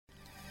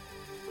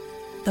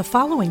The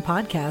following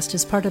podcast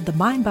is part of the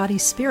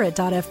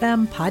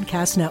MindBodySpirit.fm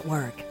podcast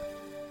network.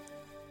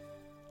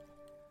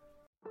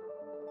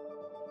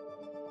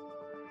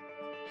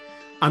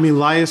 I'm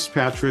Elias,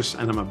 Patras,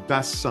 and I'm a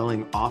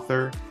best-selling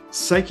author,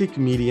 psychic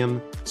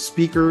medium,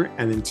 speaker,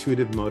 and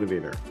intuitive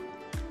motivator.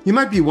 You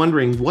might be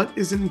wondering, what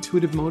is an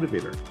intuitive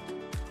motivator?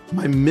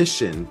 My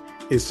mission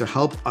is to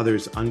help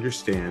others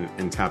understand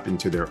and tap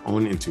into their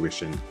own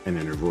intuition and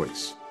inner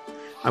voice.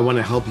 I want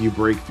to help you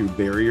break through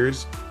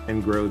barriers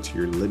and grow to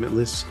your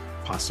limitless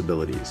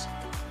possibilities.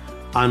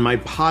 On my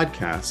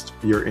podcast,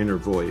 Your Inner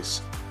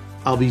Voice,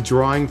 I'll be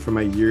drawing from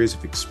my years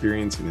of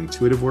experience in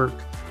intuitive work,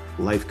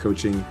 life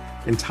coaching,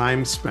 and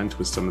time spent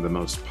with some of the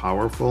most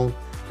powerful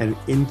and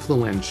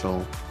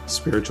influential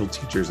spiritual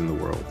teachers in the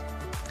world.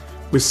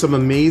 With some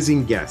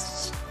amazing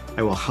guests,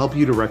 I will help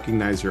you to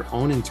recognize your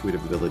own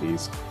intuitive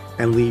abilities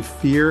and leave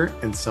fear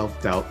and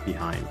self-doubt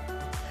behind.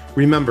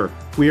 Remember,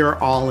 we are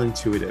all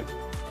intuitive.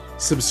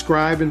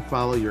 Subscribe and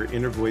follow Your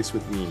Inner Voice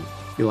with me,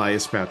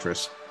 Elias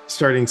Patras,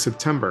 starting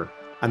September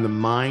on the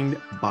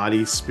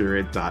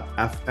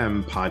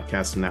MindBodySpirit.fm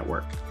podcast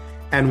network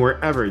and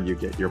wherever you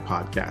get your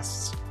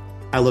podcasts.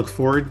 I look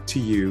forward to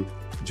you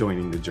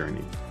joining the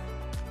journey.